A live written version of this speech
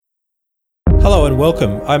Hello and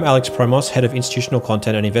welcome. I'm Alex Promos, Head of Institutional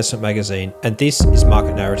Content and Investment Magazine, and this is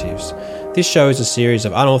Market Narratives. This show is a series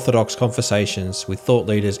of unorthodox conversations with thought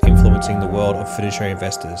leaders influencing the world of fiduciary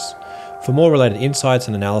investors. For more related insights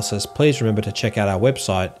and analysis, please remember to check out our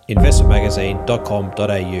website,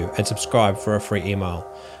 investmentmagazine.com.au, and subscribe for a free email.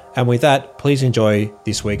 And with that, please enjoy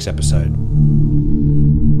this week's episode.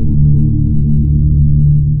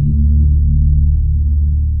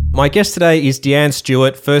 My guest today is Deanne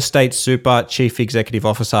Stewart, First State Super Chief Executive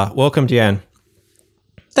Officer. Welcome, Deanne.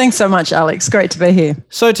 Thanks so much, Alex. Great to be here.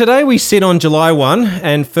 So today we sit on July 1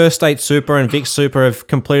 and First State Super and Vic Super have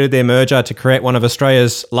completed their merger to create one of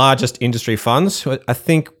Australia's largest industry funds. I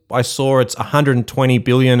think I saw it's 120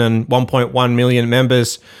 billion and 1.1 million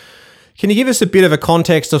members. Can you give us a bit of a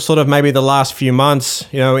context of sort of maybe the last few months,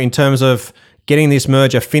 in terms of getting this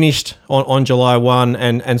merger finished on July 1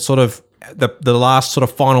 and sort of the last sort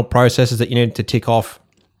of final processes that you needed to tick off?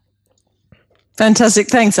 Fantastic.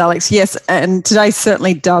 Thanks, Alex. Yes, and today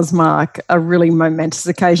certainly does mark a really momentous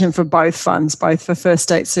occasion for both funds, both for First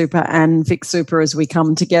State Super and Vic Super as we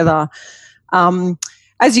come together.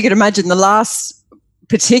 As you can imagine,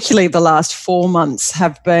 particularly the last 4 months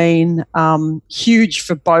have been huge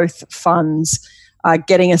for both funds,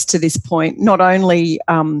 getting us to this point, not only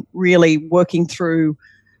really working through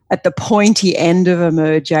at the pointy end of a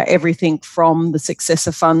merger, everything from the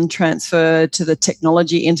successor fund transfer to the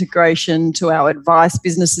technology integration to our advice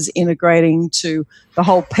businesses integrating to the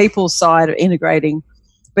whole people side of integrating.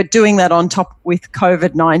 But doing that on top with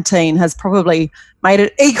COVID-19 has probably made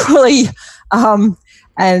it equally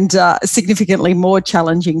and significantly more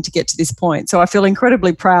challenging to get to this point. So I feel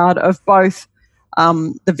incredibly proud of both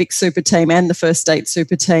the Vic Super team and the First State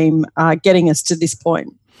Super team getting us to this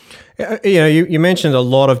point. You mentioned a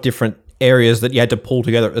lot of different areas that you had to pull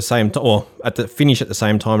together at the same time, or finish at the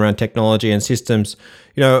same time around technology and systems.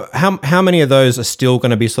 How many of those are still going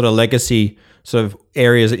to be sort of legacy sort of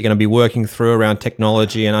areas that you're going to be working through around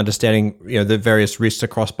technology and understanding, the various risks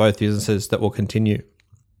across both businesses that will continue?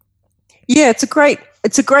 Yeah, it's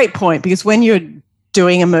a great point, because when you're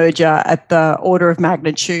doing a merger at the order of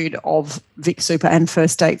magnitude of Vic Super and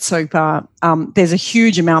First State Super, there's a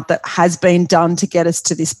huge amount that has been done to get us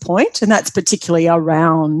to this point, and that's particularly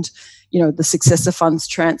around, the successor funds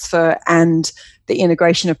transfer and the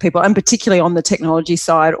integration of people, and particularly on the technology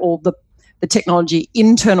side, all the technology,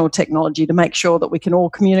 internal technology, to make sure that we can all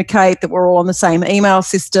communicate, that we're all on the same email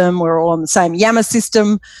system, we're all on the same Yammer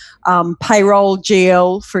system, payroll,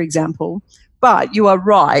 GL, for example. But you are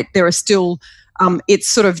right, there are still it's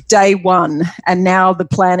sort of day one, and now the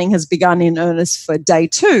planning has begun in earnest for day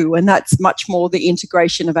two, and that's much more the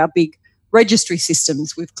integration of our big registry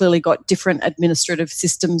systems. We've clearly got different administrative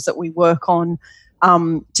systems that we work on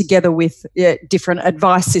together with different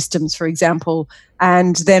advice systems, for example,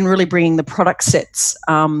 and then really bringing the product sets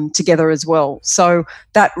together as well. So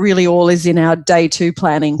that really all is in our day two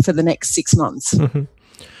planning for the next 6 months. Mm-hmm.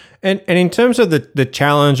 And in terms of the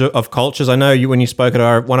challenge of cultures, I know when you spoke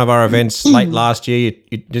at one of our events late last year,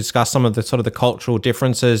 you discussed some of the sort of the cultural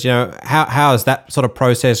differences. How has that sort of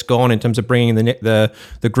process gone in terms of bringing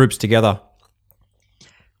the groups together?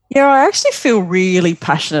 Yeah, I actually feel really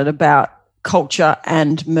passionate about culture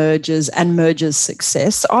and mergers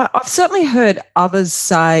success. I've certainly heard others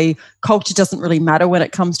say culture doesn't really matter when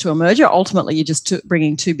it comes to a merger. Ultimately, you're just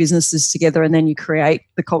bringing two businesses together and then you create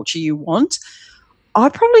the culture you want. I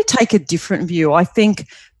probably take a different view. I think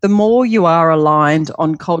the more you are aligned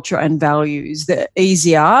on culture and values, the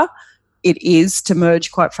easier it is to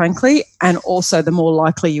merge, quite frankly, and also the more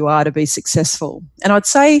likely you are to be successful. And I'd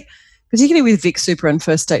say, particularly with Vic Super and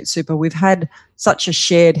First State Super, we've had such a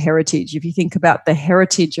shared heritage. If you think about the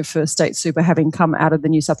heritage of First State Super having come out of the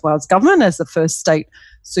New South Wales government as the First State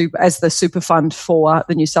Super, as the super fund for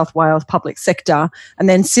the New South Wales public sector, and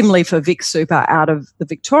then similarly for Vic Super out of the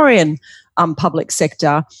Victorian public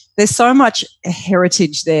sector, there's so much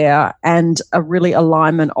heritage there and a really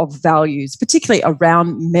alignment of values, particularly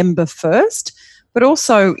around member first, but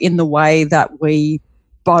also in the way that we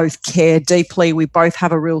both care deeply. We both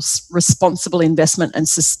have a real responsible investment and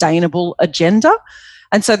sustainable agenda.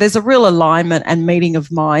 And so there's a real alignment and meeting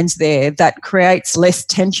of minds there that creates less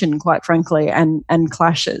tension, quite frankly, and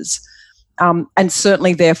clashes. And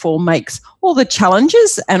certainly, therefore, makes all the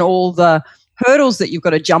challenges and all the hurdles that you've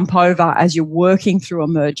got to jump over as you're working through a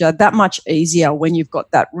merger that much easier when you've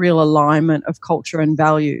got that real alignment of culture and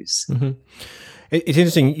values. Mm-hmm. It's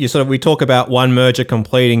interesting, we talk about one merger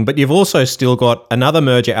completing, but you've also still got another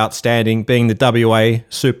merger outstanding, being the WA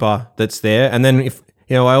Super that's there. And then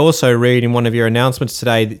I also read in one of your announcements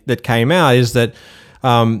today that came out is that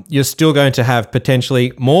you're still going to have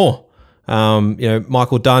potentially more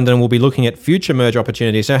Michael Dundon will be looking at future merger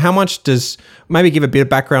opportunities. So how much does, maybe give a bit of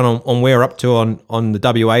background on where we're up to on the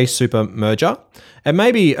WA Super merger, and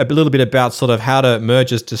maybe a little bit about sort of how do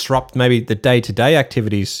mergers disrupt maybe the day-to-day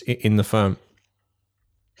activities in the firm?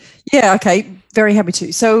 Yeah, okay, very happy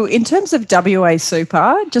to. So in terms of WA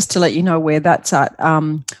Super, just to let you know where that's at,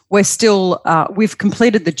 we've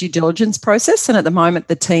completed the due diligence process, and at the moment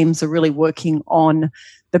the teams are really working on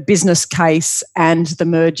the business case and the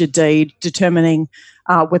merger deed, determining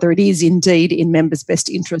whether it is indeed in members' best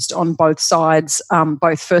interest on both sides,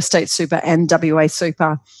 both First State Super and WA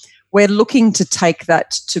Super. We're looking to take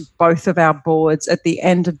that to both of our boards at the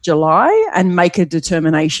end of July and make a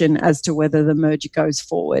determination as to whether the merger goes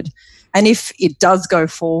forward. And if it does go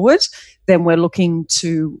forward, then we're looking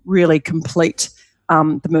to really complete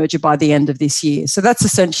the merger by the end of this year. So that's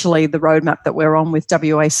essentially the roadmap that we're on with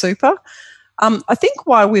WA Super. I think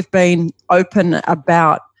why we've been open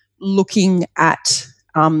about looking at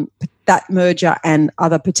that merger and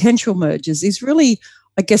other potential mergers is really,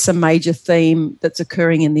 I guess, a major theme that's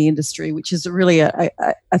occurring in the industry, which is really a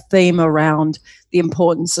theme around the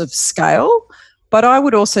importance of scale. But I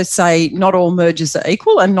would also say not all mergers are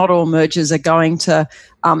equal, and not all mergers are going to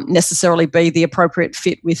necessarily be the appropriate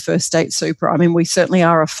fit with First State Super. I mean, we certainly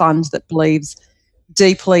are a fund that believes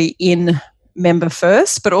deeply in member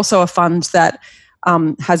first, but also a fund that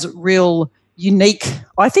has real unique,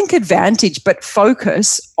 I think, advantage, but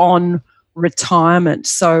focus on retirement.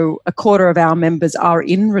 So a quarter of our members are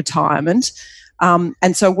in retirement.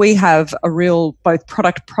 And so we have a real both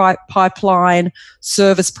product pipeline,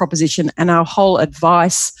 service proposition, and our whole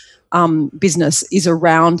advice business is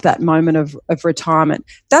around that moment of retirement.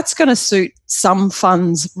 That's going to suit some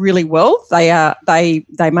funds really well. They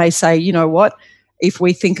may say, you know what, if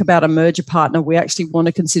we think about a merger partner, we actually want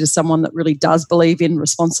to consider someone that really does believe in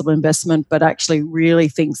responsible investment, but actually really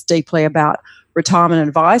thinks deeply about retirement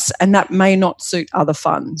advice, and that may not suit other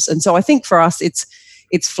funds. And so I think for us, it's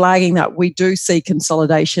flagging that we do see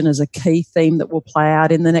consolidation as a key theme that will play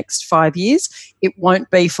out in the next 5 years. It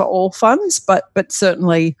won't be for all funds, but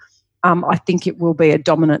certainly I think it will be a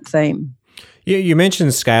dominant theme. You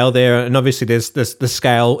mentioned scale there, and obviously there's the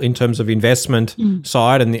scale in terms of investment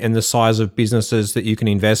side and the size of businesses that you can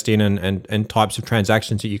invest in and types of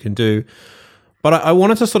transactions that you can do. But I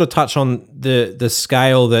wanted to sort of touch on the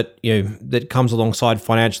scale that that comes alongside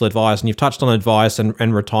financial advice, and you've touched on advice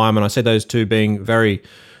and retirement. I said those two being very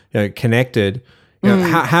connected.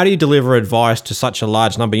 How do you deliver advice to such a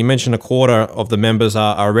large number? You mentioned a quarter of the members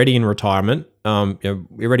are already in retirement. We're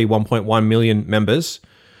already 1.1 million members.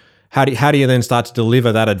 How do you then start to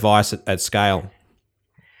deliver that advice at scale?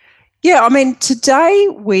 Yeah, I mean, today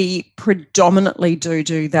we predominantly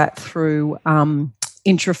do that through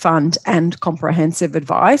intra-fund and comprehensive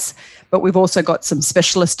advice, but we've also got some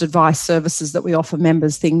specialist advice services that we offer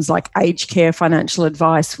members, things like aged care financial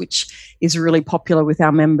advice, which is really popular with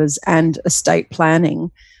our members, and estate planning.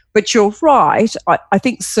 But you're right. I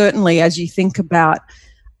think certainly as you think about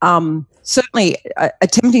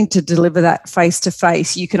attempting to deliver that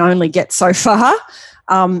face-to-face, you can only get so far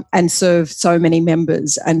and serve so many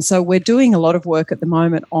members. And so we're doing a lot of work at the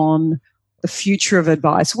moment on the future of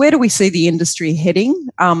advice. Where do we see the industry heading,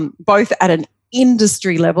 both at an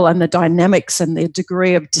industry level and the dynamics and the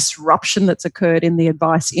degree of disruption that's occurred in the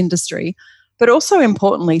advice industry, but also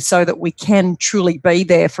importantly so that we can truly be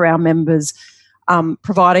there for our members,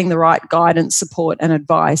 providing the right guidance, support and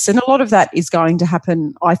advice. And a lot of that is going to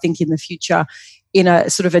happen, I think, in the future in a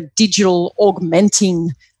sort of a digital augmenting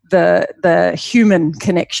the human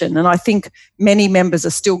connection. And I think many members are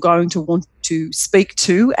still going to want to speak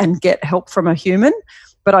to and get help from a human,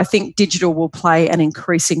 but I think digital will play an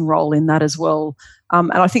increasing role in that as well.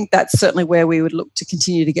 And I think that's certainly where we would look to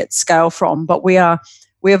continue to get scale from. But we are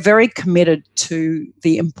very committed to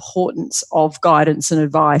the importance of guidance and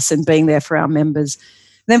advice and being there for our members.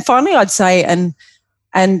 And then finally, I'd say,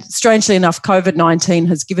 and strangely enough, COVID-19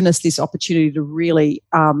 has given us this opportunity to really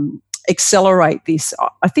accelerate this.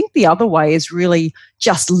 I think the other way is really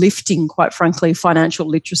just lifting, quite frankly, financial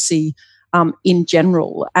literacy in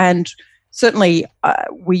general. And certainly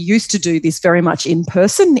we used to do this very much in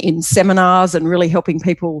person, in seminars, and really helping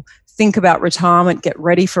people think about retirement, get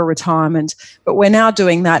ready for retirement. But we're now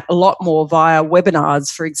doing that a lot more via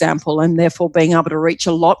webinars, for example, and therefore being able to reach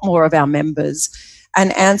a lot more of our members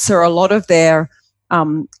and answer a lot of their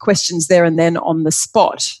questions there and then on the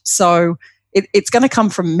spot. So it's going to come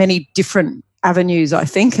from many different avenues, I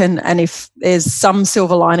think. And if there's some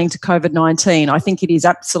silver lining to COVID-19, I think it is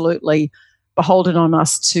absolutely beholden on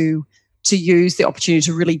us to use the opportunity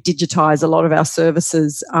to really digitise a lot of our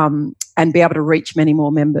services and be able to reach many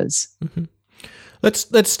more members. Mm-hmm.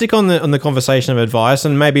 Let's stick on the conversation of advice,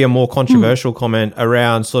 and maybe a more controversial comment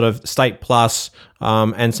around sort of State Plus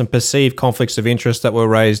and some perceived conflicts of interest that were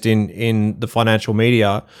raised in the financial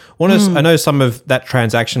media. I know some of that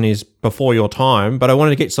transaction is before your time, but I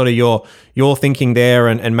wanted to get sort of your thinking there,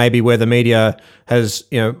 and maybe where the media has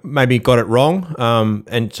maybe got it wrong,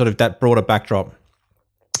 and sort of that broader backdrop.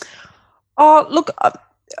 Oh, look.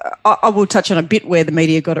 I will touch on a bit where the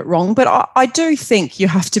media got it wrong, but I do think you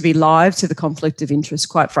have to be live to the conflict of interest,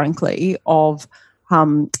 quite frankly, of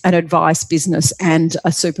an advice business and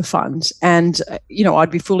a super fund. And, I'd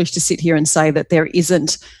be foolish to sit here and say that there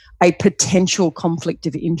isn't a potential conflict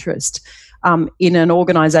of interest in an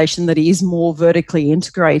organisation that is more vertically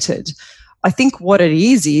integrated. I think what it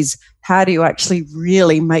is how do you actually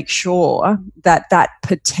really make sure that that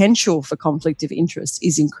potential for conflict of interest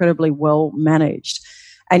is incredibly well managed?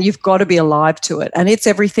 And you've got to be alive to it. And it's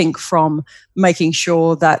everything from making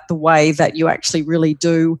sure that the way that you actually really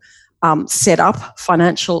do set up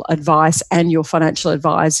financial advice and your financial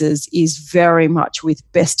advisors is very much with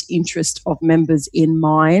best interest of members in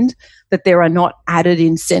mind, that there are not added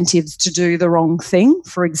incentives to do the wrong thing,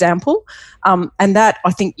 for example. And that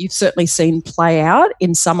I think you've certainly seen play out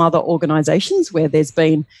in some other organisations where there's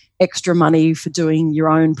been extra money for doing your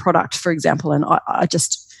own product, for example. And I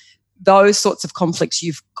just... those sorts of conflicts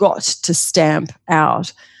you've got to stamp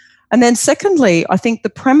out. And then secondly, I think the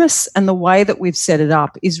premise and the way that we've set it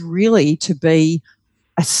up is really to be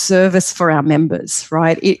a service for our members,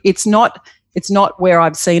 right? It's not where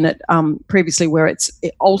I've seen it previously, where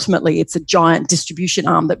ultimately it's a giant distribution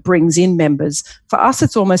arm that brings in members. For us,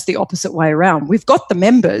 it's almost the opposite way around. We've got the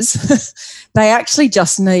members. They actually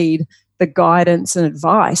just need the guidance and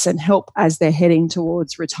advice and help as they're heading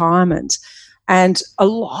towards retirement. And a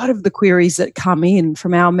lot of the queries that come in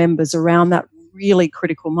from our members around that really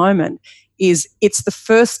critical moment is it's the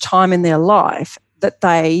first time in their life that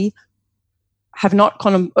they have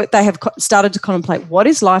started to contemplate what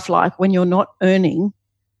is life like when you're not earning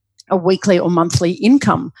a weekly or monthly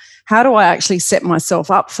income. How do I actually set myself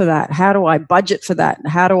up for that? How do I budget for that?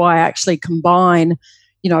 How do I actually combine,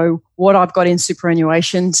 what I've got in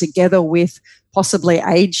superannuation together with possibly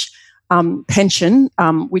age pension,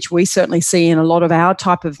 which we certainly see in a lot of our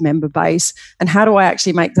type of member base, and how do I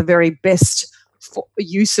actually make the very best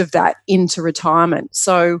use of that into retirement?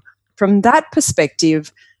 So from that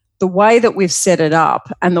perspective, the way that we've set it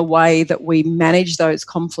up and the way that we manage those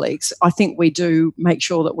conflicts, I think we do make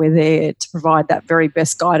sure that we're there to provide that very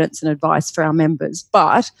best guidance and advice for our members.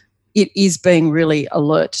 But it is being really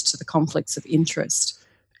alert to the conflicts of interest.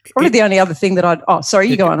 Probably the only other thing that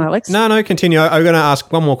you go on, Alex. No, continue. I'm going to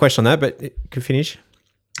ask one more question on that, but you can finish.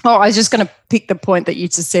 Oh, I was just going to pick the point that you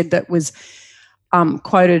just said that was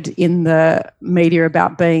quoted in the media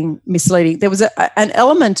about being misleading. There was an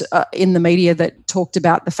element in the media that talked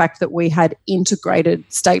about the fact that we had integrated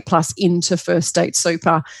State Plus into First State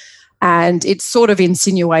Super, and it sort of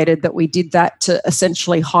insinuated that we did that to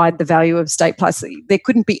essentially hide the value of State Plus. There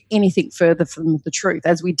couldn't be anything further from the truth.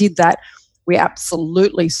 As we did that, we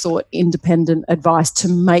absolutely sought independent advice to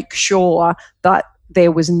make sure that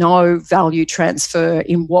there was no value transfer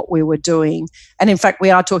in what we were doing. And in fact, we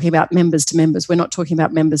are talking about members to members. We're not talking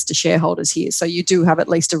about members to shareholders here. So you do have at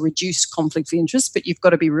least a reduced conflict of interest, but you've got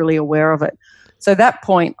to be really aware of it. So that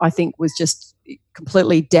point, I think, was just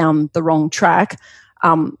completely down the wrong track.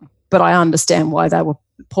 But I understand why they were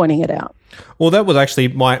pointing it out. Well, that was actually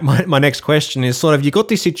my next question is sort of, you got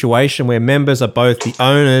this situation where members are both the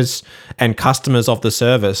owners and customers of the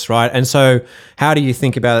service, right? And so how do you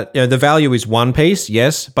think about it? The value is one piece,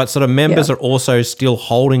 yes, but sort of members are also still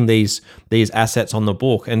holding these assets on the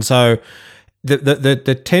book. And so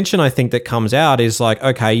the tension I think that comes out is like,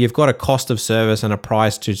 okay, you've got a cost of service and a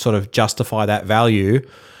price to sort of justify that value.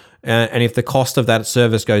 And if the cost of that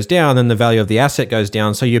service goes down, then the value of the asset goes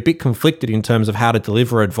down. So you're a bit conflicted in terms of how to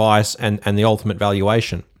deliver advice and the ultimate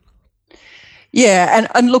valuation. Yeah,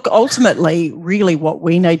 and look, ultimately, really what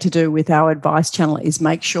we need to do with our advice channel is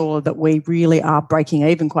make sure that we really are breaking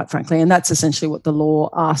even, quite frankly. And that's essentially what the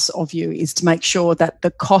law asks of you, is to make sure that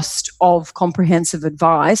the cost of comprehensive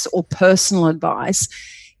advice or personal advice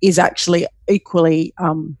is actually equally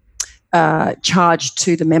charged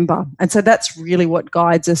to the member. And so that's really what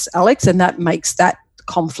guides us, Alex, and that makes that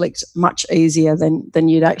conflict much easier than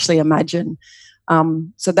you'd actually imagine.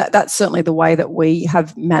 So that's certainly the way that we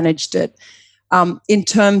have managed it. In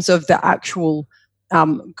terms of the actual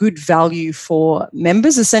good value for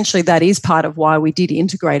members. Essentially, that is part of why we did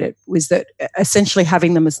integrate it, was that essentially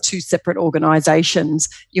having them as two separate organisations,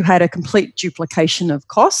 you had a complete duplication of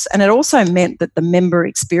costs, and it also meant that the member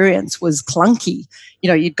experience was clunky.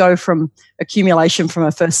 You'd go from accumulation from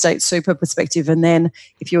a First State Super perspective, and then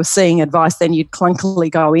if you were seeing advice, then you'd clunkily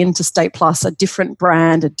go into State Plus, a different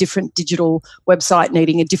brand, a different digital website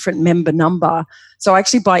needing a different member number. So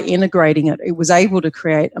actually by integrating it, it was able to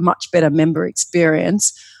create a much better member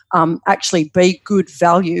experience, actually be good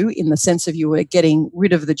value in the sense of you were getting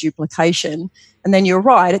rid of the duplication. And then you're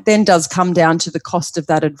right, it then does come down to the cost of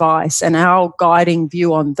that advice. And our guiding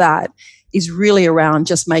view on that is really around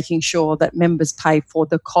just making sure that members pay for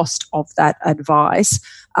the cost of that advice,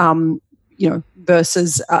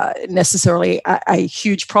 versus necessarily a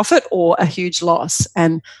huge profit or a huge loss.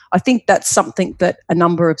 And I think that's something that a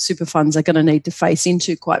number of super funds are going to need to face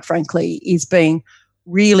into, quite frankly, is being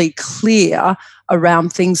really clear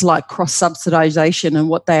around things like cross-subsidisation and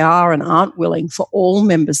what they are and aren't willing for all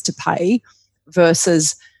members to pay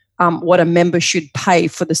versus what a member should pay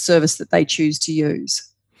for the service that they choose to use.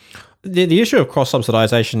 The issue of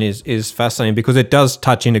cross-subsidisation is fascinating because it does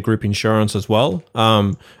touch into group insurance as well.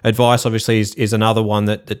 Advice obviously is another one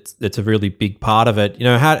that's a really big part of it.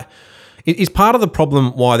 How is part of the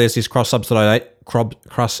problem why there's this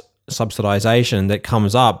cross-subsidisation that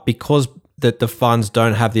comes up because that the funds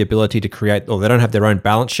don't have the ability to create, or they don't have their own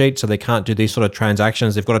balance sheet, so they can't do these sort of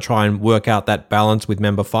transactions. They've got to try and work out that balance with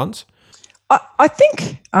member funds. I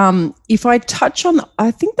think if I touch on,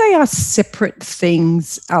 I think they are separate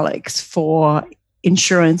things, Alex, for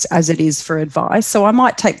insurance as it is for advice. So I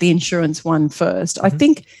might take the insurance one first. Mm-hmm. I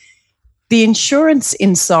think the insurance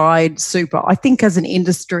inside super, I think as an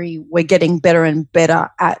industry, we're getting better and better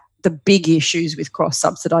at the big issues with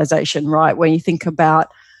cross-subsidisation, right? When you think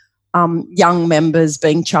about young members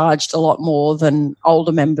being charged a lot more than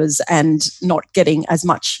older members and not getting as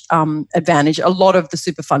much advantage. A lot of the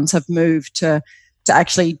super funds have moved to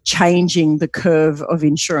actually changing the curve of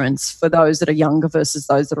insurance for those that are younger versus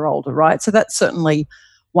those that are older, right? So that's certainly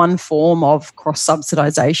one form of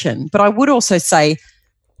cross-subsidisation. But I would also say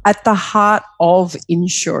at the heart of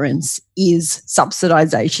insurance is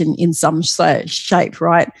subsidisation in some shape,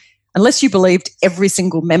 right? Unless you believed every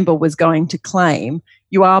single member was going to claim,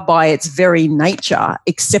 you are by its very nature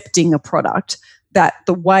accepting a product that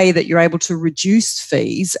the way that you're able to reduce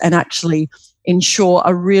fees and actually ensure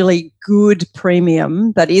a really good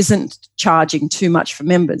premium that isn't charging too much for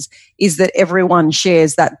members is that everyone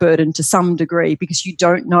shares that burden to some degree, because you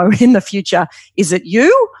don't know in the future, is it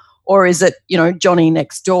you or is it, Johnny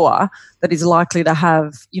next door that is likely to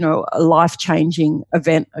have, a life-changing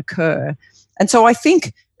event occur. And so I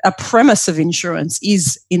think a premise of insurance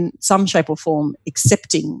is in some shape or form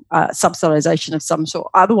accepting subsidisation of some sort.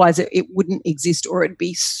 Otherwise, it wouldn't exist, or it'd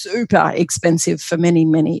be super expensive for many,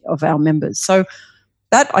 many of our members. So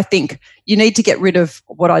that, I think, you need to get rid of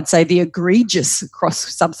what I'd say the egregious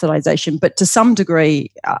cross-subsidisation, but to some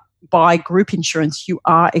degree, by group insurance, you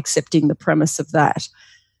are accepting the premise of that.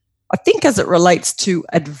 I think as it relates to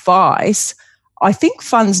advice, I think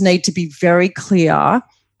funds need to be very clear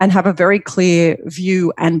and have a very clear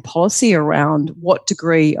view and policy around what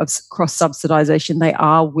degree of cross-subsidisation they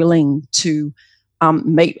are willing to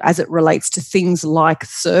meet as it relates to things like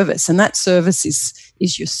service. And that service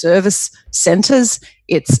is your service centres,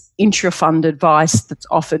 it's intra-fund advice that's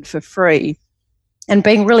offered for free, and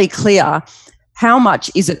being really clear, how much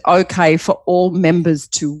is it okay for all members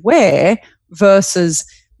to wear versus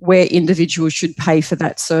where individuals should pay for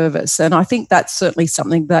that service. And I think that's certainly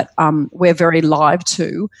something that we're very live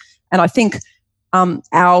to. And I think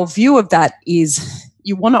our view of that is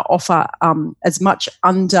you want to offer as much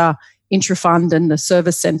under intra-fund and the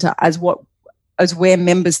service centre as where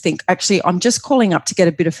members think, actually, I'm just calling up to get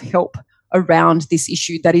a bit of help around this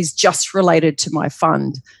issue that is just related to my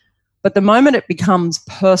fund. But the moment it becomes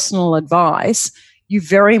personal advice, you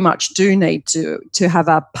very much do need to have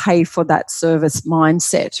a pay for that service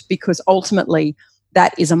mindset, because ultimately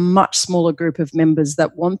that is a much smaller group of members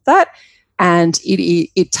that want that, and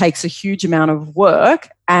it takes a huge amount of work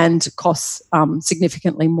and costs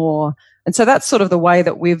significantly more. And so that's sort of the way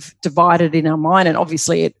that we've divided in our mind, and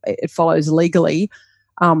obviously it follows legally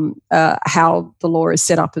how the law is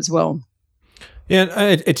set up as well. Yeah,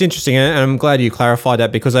 it's interesting, and I'm glad you clarified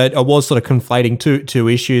that, because I was sort of conflating two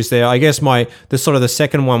issues there. I guess the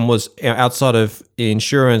second one was outside of the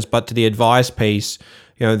insurance, but to the advice piece.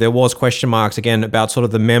 there was question marks again about sort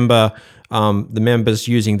of the members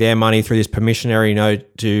using their money through this permissionary note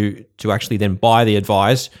to actually then buy the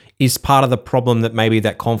advice. Is part of the problem that maybe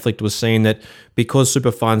that conflict was seen, that because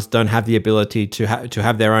super funds don't have the ability to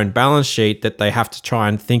have their own balance sheet, that they have to try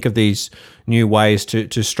and think of these new ways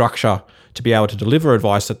to structure to be able to deliver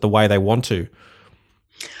advice the way they want to?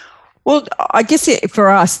 Well, I guess for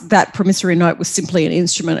us, that promissory note was simply an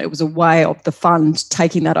instrument. It was a way of the fund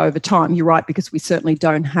taking that over time. You're right, because we certainly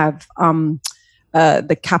don't have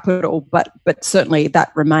the capital, but certainly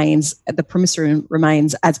that remains, the promissory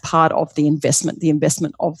remains as part of the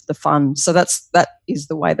investment of the fund. So that is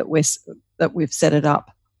the way that we've set it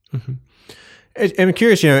up. Mm-hmm. I'm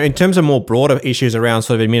curious, in terms of more broader issues around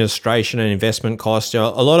sort of administration and investment costs, a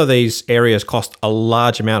lot of these areas cost a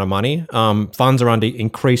large amount of money. Funds are under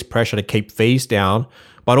increased pressure to keep fees down,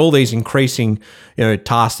 but all these increasing,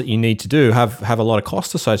 tasks that you need to do have a lot of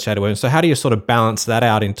costs associated with them. So how do you sort of balance that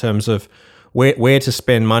out in terms of where to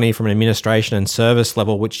spend money from an administration and service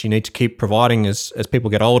level, which you need to keep providing as people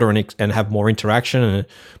get older and have more interaction, and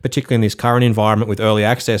particularly in this current environment with early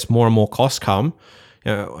access, more and more costs come.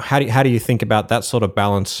 How do you think about that sort of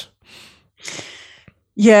balance?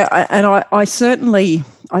 Yeah, and I certainly,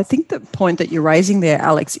 I think the point that you're raising there,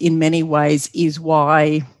 Alex, in many ways is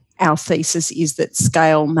why our thesis is that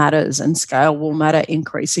scale matters, and scale will matter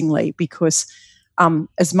increasingly, because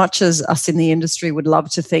as much as us in the industry would love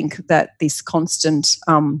to think that this constant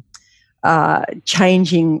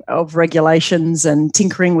changing of regulations and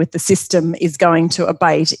tinkering with the system is going to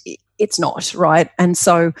abate, it's not, right? And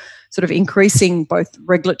so sort of increasing both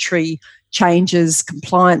regulatory changes,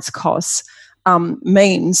 compliance costs,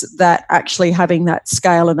 means that actually having that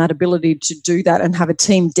scale and that ability to do that and have a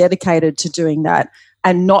team dedicated to doing that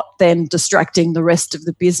and not then distracting the rest of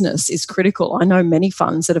the business is critical. I know many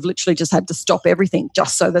funds that have literally just had to stop everything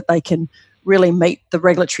just so that they can really meet the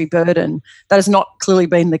regulatory burden. That has not clearly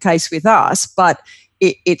been the case with us, but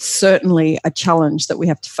it's certainly a challenge that we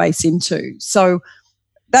have to face into. So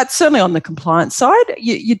that's certainly on the compliance side.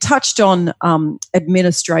 You touched on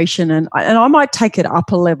administration, and I might take it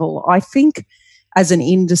up a level. I think as an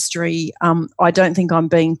industry, I don't think I'm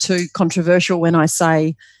being too controversial when I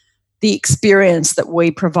say the experience that we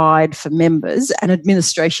provide for members, and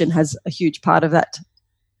administration has a huge part of that,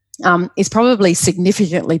 is probably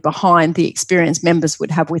significantly behind the experience members would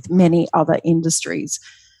have with many other industries.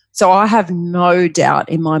 So I have no doubt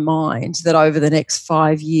in my mind that over the next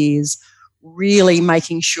 5 years, really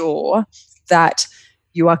making sure that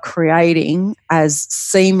you are creating as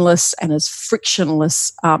seamless and as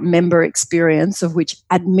frictionless member experience, of which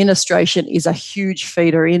administration is a huge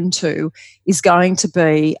feeder into, is going to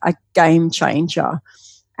be a game changer.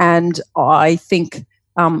 And I think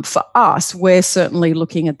for us, we're certainly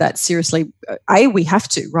looking at that seriously. We have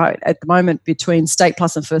to, right? At the moment, between State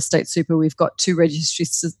Plus and First State Super, we've got 2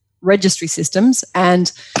 registry systems,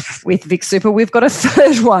 and with Vic Super we've got a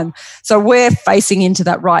 3rd one. So we're facing into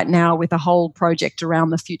that right now with a whole project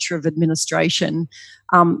around the future of administration,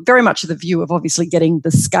 very much of the view of obviously getting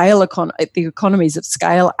the economies of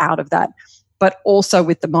scale out of that, but also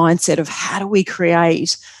with the mindset of how do we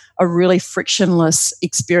create a really frictionless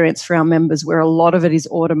experience for our members, where a lot of it is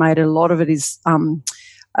automated, a lot of it is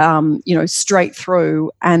straight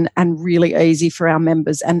through and really easy for our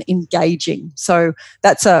members and engaging. So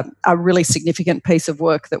that's a really significant piece of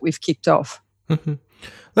work that we've kicked off. Mm-hmm.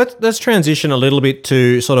 Let's transition a little bit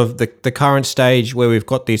to sort of the current stage where we've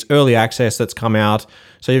got this early access that's come out.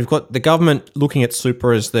 So you've got the government looking at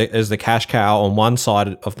super as the cash cow on one side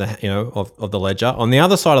of the of the ledger. On the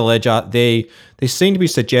other side of the ledger, they seem to be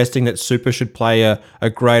suggesting that super should play a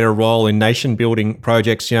greater role in nation building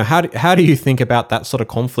projects. How do you think about that sort of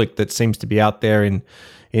conflict that seems to be out there in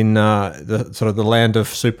the sort of the land of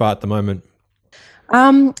super at the moment?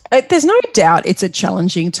 There's no doubt it's a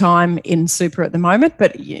challenging time in super at the moment,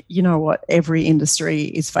 but you know what? Every industry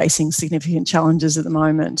is facing significant challenges at the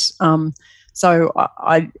moment. So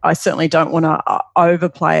I certainly don't want to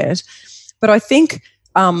overplay it. But I think,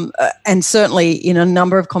 and certainly in a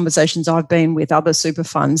number of conversations I've been with other super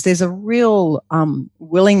funds, there's a real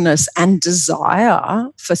willingness and desire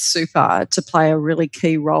for super to play a really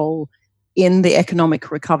key role in the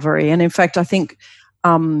economic recovery. And in fact, I think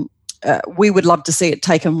we would love to see it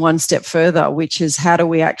taken one step further, which is how do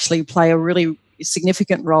we actually play a really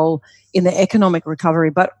significant role in the economic recovery,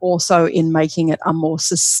 but also in making it a more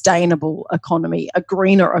sustainable economy, a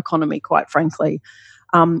greener economy, quite frankly,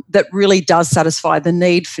 that really does satisfy the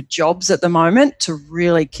need for jobs at the moment to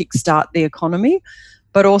really kickstart the economy,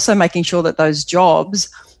 but also making sure that those jobs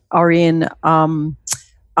are in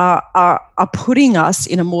are putting us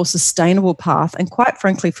in a more sustainable path, and quite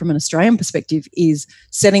frankly, from an Australian perspective, is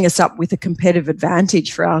setting us up with a competitive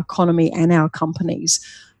advantage for our economy and our companies.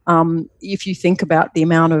 If you think about the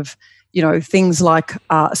amount of things like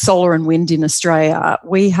solar and wind in Australia,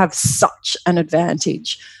 we have such an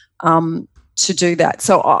advantage to do that.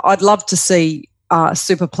 So I'd love to see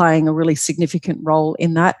super playing a really significant role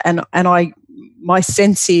in that, and my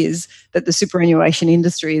sense is that the superannuation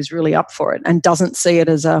industry is really up for it and doesn't see it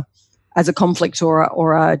as a conflict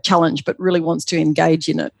or a challenge, but really wants to engage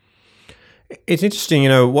in it. It's interesting,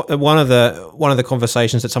 one of the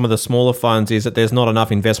conversations that some of the smaller funds is that there's not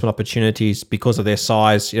enough investment opportunities because of their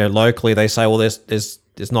size. Locally they say, well, there's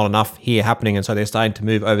not enough here happening, and so they're starting to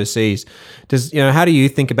move overseas. How do you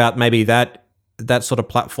think about maybe that sort of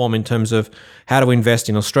platform in terms of how to invest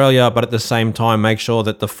in Australia, but at the same time make sure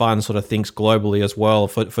that the fund sort of thinks globally as well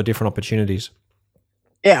for different opportunities?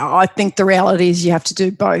 Yeah, I think the reality is you have to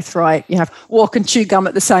do both, right? You have walk and chew gum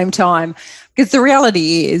at the same time, because the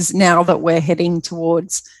reality is now that we're heading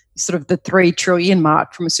towards sort of the 3 trillion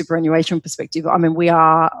mark from a superannuation perspective. I mean, we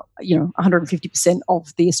are, 150%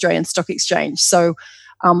 of the Australian Stock Exchange. So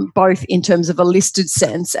both in terms of a listed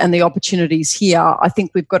sense and the opportunities here, I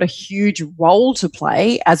think we've got a huge role to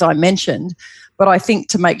play, as I mentioned. But I think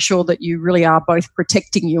to make sure that you really are both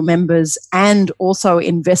protecting your members and also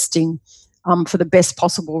investing for the best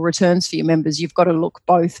possible returns for your members, you've got to look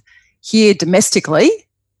both here domestically,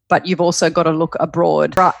 but you've also got to look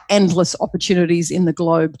abroad. There are endless opportunities in the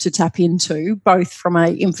globe to tap into, both from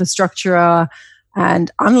an infrastructure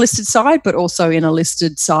and unlisted side, but also in a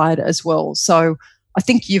listed side as well. So I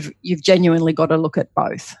think you've genuinely got to look at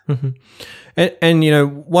both. Mm-hmm.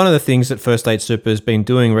 And one of the things that First State Super has been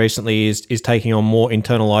doing recently is taking on more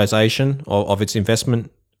internalisation of its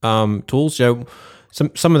investment tools.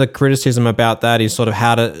 Some of the criticism about that is sort of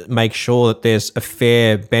how to make sure that there's a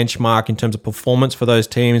fair benchmark in terms of performance for those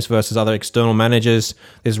teams versus other external managers.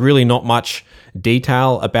 There's really not much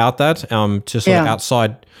detail about that to sort of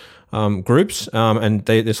outside groups, and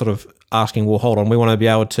they're sort of asking, well, hold on, we want to be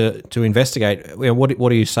able to investigate. What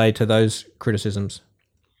do you say to those criticisms?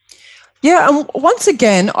 Yeah, and once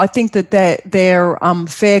again, I think that they're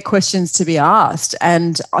fair questions to be asked.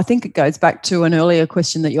 And I think it goes back to an earlier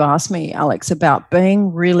question that you asked me, Alex, about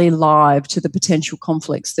being really live to the potential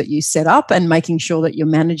conflicts that you set up and making sure that you're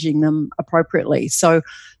managing them appropriately. So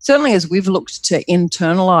certainly as we've looked to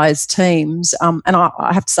internalise teams, and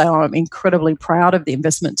I have to say I'm incredibly proud of the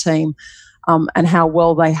investment team and how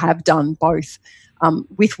well they have done both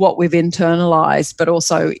with what we've internalised, but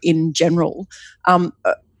also in general.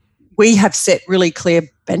 We have set really clear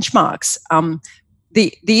benchmarks.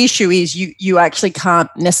 The issue is you actually can't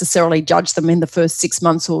necessarily judge them in the first 6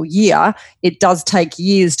 months or year. It does take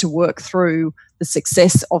years to work through the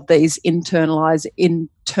success of these internalized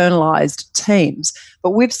teams.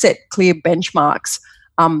 But we've set clear benchmarks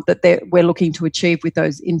that we're looking to achieve with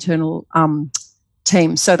those internal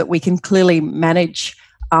teams so that we can clearly manage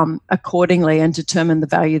accordingly and determine the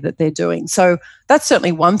value that they're doing. So that's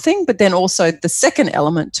certainly one thing, but then also the second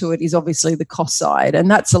element to it is obviously the cost side, and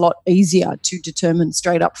that's a lot easier to determine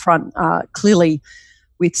straight up front. Clearly,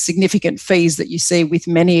 with significant fees that you see with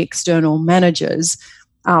many external managers,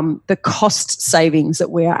 the cost savings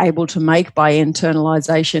that we are able to make by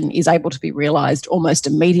internalisation is able to be realised almost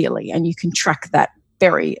immediately, and you can track that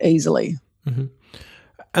very easily. Mm-hmm.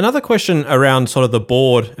 Another question around sort of the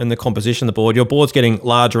board and the composition of the board. Your board's getting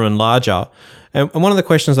larger and larger. And one of the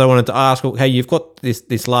questions I wanted to ask, well, hey, you've got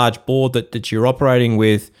this large board that you're operating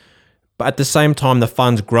with, but at the same time, the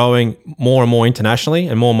fund's growing more and more internationally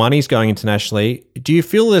and more money's going internationally. Do you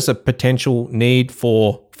feel there's a potential need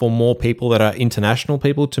for more people that are international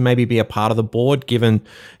people to maybe be a part of the board, given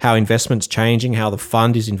how investment's changing, how the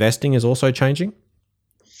fund is investing is also changing?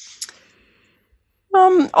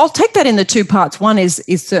 I'll take that in the two parts. One is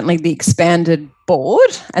certainly the expanded board,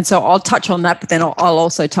 and so I'll touch on that, but then I'll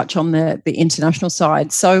also touch on the international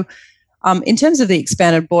side. So in terms of the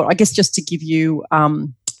expanded board, I guess just to give you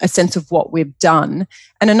a sense of what we've done,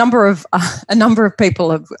 and a number of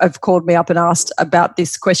people have called me up and asked about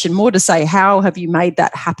this question, more to say, how have you made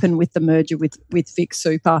that happen with the merger with Vic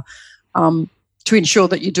Super to ensure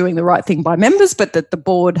that you're doing the right thing by members, but that the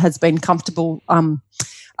board has been comfortable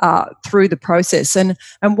through the process. And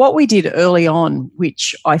what we did early on,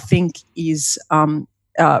 which I think is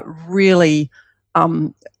really,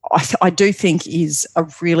 I do think is a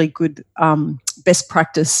really good best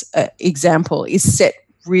practice example, is set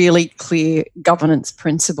really clear governance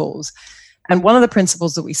principles. And one of the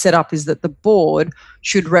principles that we set up is that the board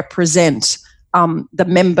should represent the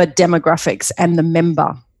member demographics and the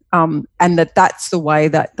member, and that's the way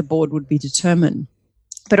that the board would be determined.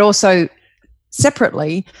 But also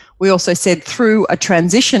separately, we also said through a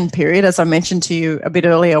transition period, as I mentioned to you a bit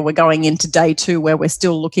earlier, we're going into day 2 where we're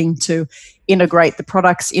still looking to integrate the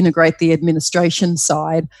products, integrate the administration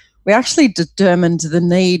side. We actually determined the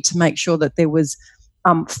need to make sure that there was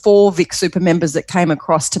 4 Vic Super members that came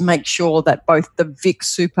across to make sure that both the Vic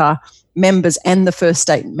Super members and the First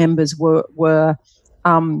State members were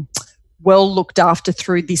well looked after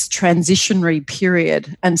through this transitionary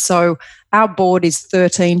period. And so our board is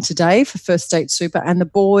 13 today for First State Super, and the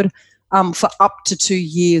board for up to 2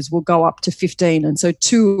 years will go up to 15. And so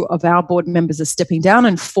 2 of our board members are stepping down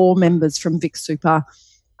and 4 members from Vic Super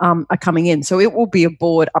are coming in. So it will be a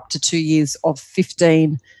board up to 2 years of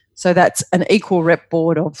 15. So that's an equal rep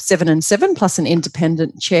board of 7 and 7 plus an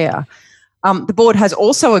independent chair. The board has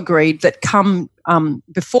also agreed that come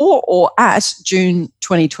before or at June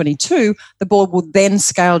 2022, the board will then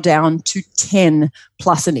scale down to 10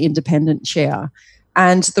 plus an independent chair.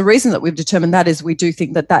 And the reason that we've determined that is we do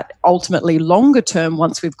think that that ultimately longer term,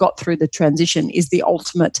 once we've got through the transition, is the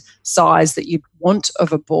ultimate size that you'd want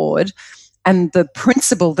of a board. And the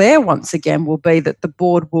principle there, once again, will be that the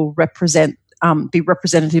board will be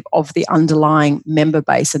representative of the underlying member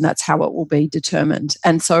base, and that's how it will be determined.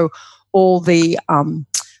 And so all the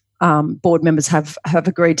board members have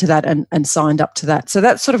agreed to that and signed up to that. So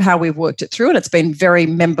that's sort of how we've worked it through, and it's been very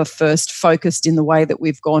member first focused in the way that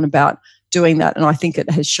we've gone about doing that, and I think it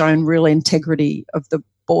has shown real integrity of the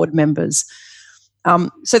board members.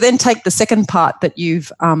 So then take the second part that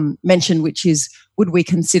you've mentioned, which is, would we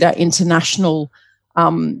consider international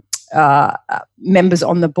members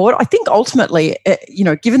on the board? I think ultimately,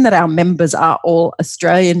 given that our members are all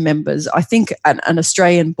Australian members, I think an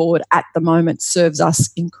Australian board at the moment serves us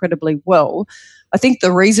incredibly well. I think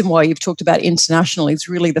the reason why you've talked about international is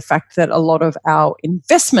really the fact that a lot of our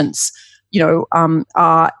investments,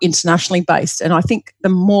 are internationally based. And I think the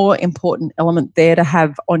more important element there to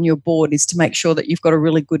have on your board is to make sure that you've got a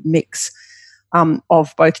really good mix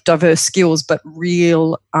of both diverse skills but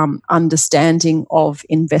real understanding of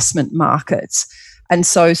investment markets. And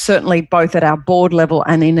so certainly both at our board level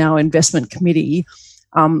and in our investment committee,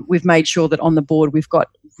 we've made sure that on the board we've got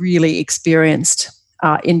really experienced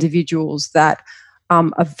individuals that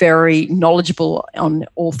are very knowledgeable on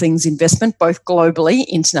all things investment, both globally,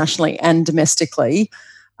 internationally and domestically.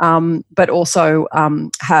 But also,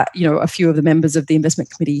 a few of the members of the investment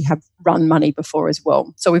committee have run money before as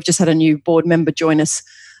well. So we've just had a new board member join us.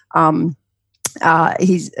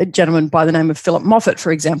 He's a gentleman by the name of Philip Moffat,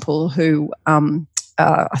 for example, who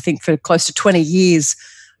I think for close to 20 years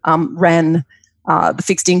ran the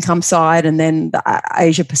fixed income side and then the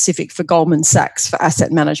Asia Pacific for Goldman Sachs for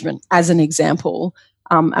asset management, as an example.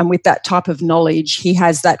 And with that type of knowledge, he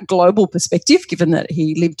has that global perspective, given that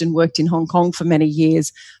he lived and worked in Hong Kong for many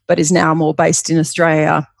years, but is now more based in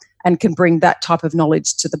Australia and can bring that type of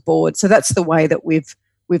knowledge to the board. So that's the way that we've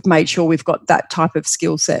made sure we've got that type of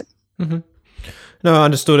skill set. Mm-hmm. No, I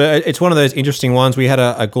understood. It's one of those interesting ones. We had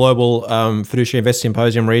a global fiduciary invest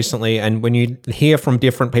symposium recently, and when you hear from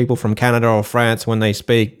different people from Canada or France when they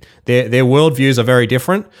speak, their worldviews are very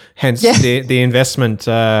different. Hence, the investment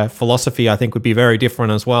philosophy, I think, would be very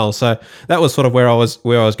different as well. So that was sort of where I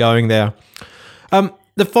was going there.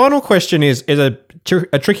 The final question is a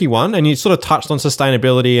tricky one, and you sort of touched on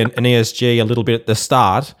sustainability and ESG a little bit at the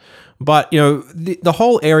start. But, the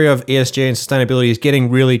whole area of ESG and sustainability is getting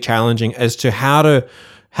really challenging as to how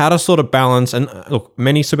to sort of balance. And look,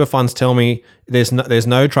 many super funds tell me there's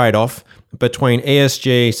no trade-off between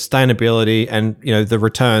ESG, sustainability, and, the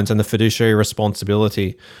returns and the fiduciary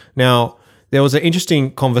responsibility. Now, there was an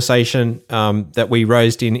interesting conversation that we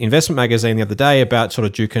raised in Investment Magazine the other day about sort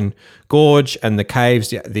of Juukan Gorge and the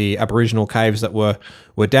caves, the Aboriginal caves that were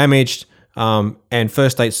damaged. And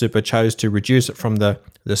First State Super chose to reduce it from the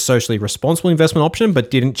socially responsible investment option,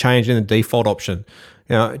 but didn't change in the default option.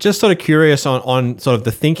 Just sort of curious on sort of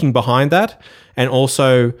the thinking behind that, and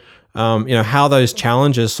also, how those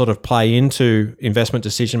challenges sort of play into investment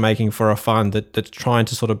decision making for a fund that's trying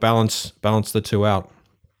to sort of balance the two out.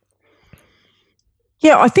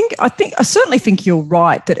 Yeah, I certainly think you're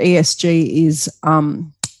right that ESG is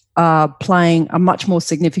playing a much more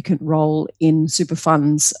significant role in super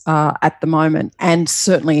funds at the moment, and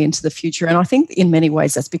certainly into the future. And I think in many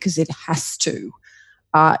ways that's because it has to.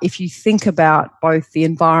 If you think about both the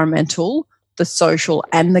environmental, the social,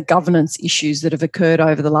 and the governance issues that have occurred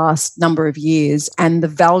over the last number of years, and the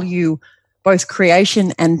value, both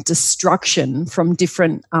creation and destruction from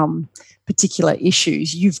different particular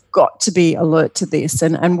issues, you've got to be alert to this.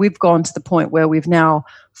 And we've gone to the point where we've now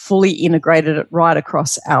fully integrated it right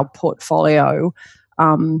across our portfolio.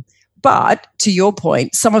 But to your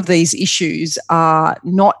point, some of these issues are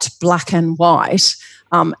not black and white,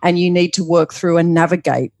 and you need to work through and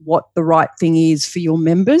navigate what the right thing is for your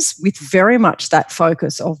members, with very much that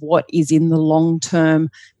focus of what is in the long-term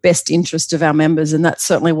best interest of our members. And that's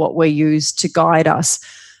certainly what we use to guide us.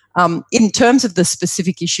 In terms of the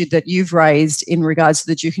specific issue that you've raised in regards to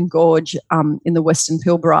the Juukan Gorge in the Western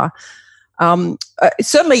Pilbara,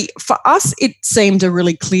 certainly for us, it seemed a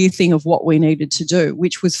really clear thing of what we needed to do,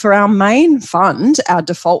 which was for our main fund, our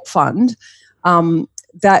default fund,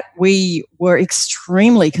 that we were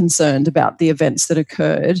extremely concerned about the events that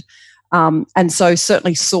occurred. And so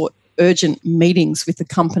certainly sought urgent meetings with the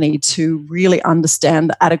company to really understand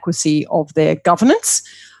the adequacy of their governance,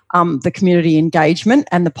 the community engagement,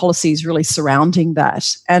 and the policies really surrounding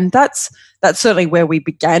that. And that's certainly where we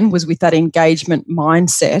began, was with that engagement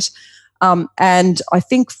mindset. And I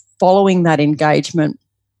think following that engagement,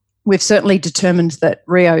 we've certainly determined that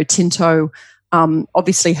Rio Tinto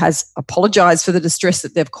obviously has apologised for the distress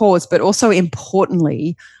that they've caused, but also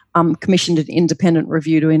importantly, commissioned an independent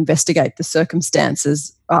review to investigate the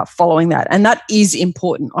circumstances following that. And that is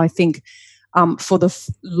important, I think, for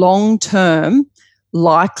the long-term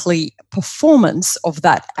likely performance of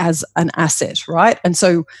that as an asset, right? And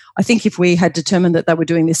so I think if we had determined that they were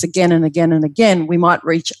doing this again and again and again, we might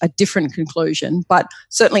reach a different conclusion. But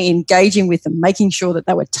certainly engaging with them, making sure that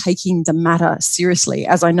they were taking the matter seriously,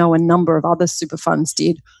 as I know a number of other super funds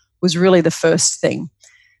did, was really the first thing.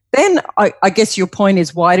 Then I guess your point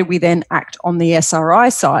is, why do we then act on the SRI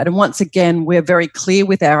side? And once again, we're very clear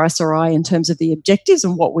with our SRI in terms of the objectives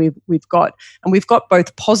and what we've got. And we've got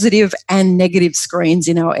both positive and negative screens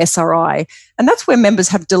in our SRI. And that's where members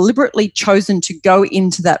have deliberately chosen to go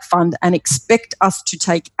into that fund and expect us to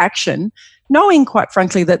take action, knowing, quite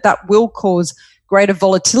frankly, that that will cause greater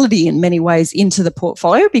volatility in many ways into the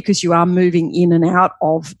portfolio, because you are moving in and out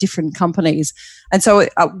of different companies. And so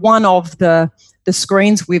one of the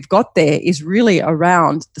screens we've got there is really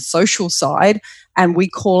around the social side, and we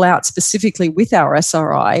call out specifically with our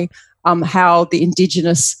SRI how they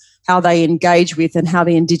engage with and how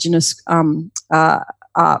the Indigenous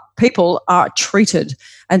people are treated.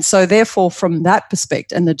 And so therefore, from that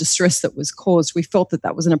perspective and the distress that was caused, we felt that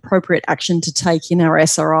that was an appropriate action to take in our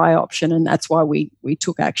SRI option, and that's why we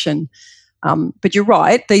took action. But you're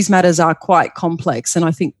right, these matters are quite complex, and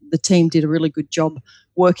I think the team did a really good job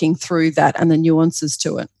working through that and the nuances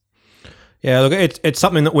to it. Yeah, look, it's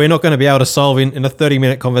something that we're not going to be able to solve in a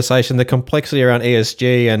 30-minute conversation. The complexity around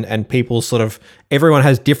ESG and people everyone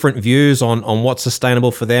has different views on what's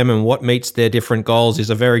sustainable for them and what meets their different goals is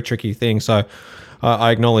a very tricky thing. So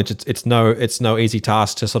I acknowledge it's no easy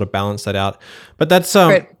task to sort of balance that out. But that's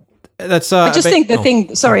I just think the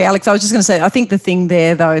thing. Sorry, Alex. I was just going to say. I think the thing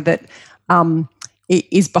there, though, that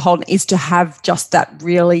is beholden is to have just that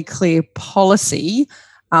really clear policy.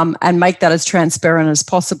 And make that as transparent as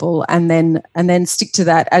possible, and then stick to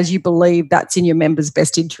that as you believe that's in your members'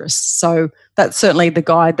 best interests. So that's certainly the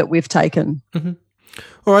guide that we've taken. Mm-hmm.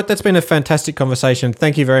 All right, that's been a fantastic conversation.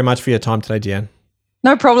 Thank you very much for your time today, Deanne.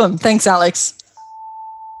 No problem. Thanks, Alex.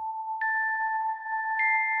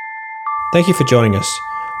 Thank you for joining us.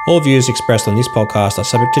 All views expressed on this podcast are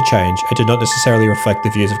subject to change and do not necessarily reflect the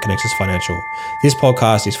views of Connexus Financial. This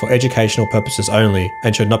podcast is for educational purposes only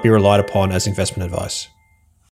and should not be relied upon as investment advice.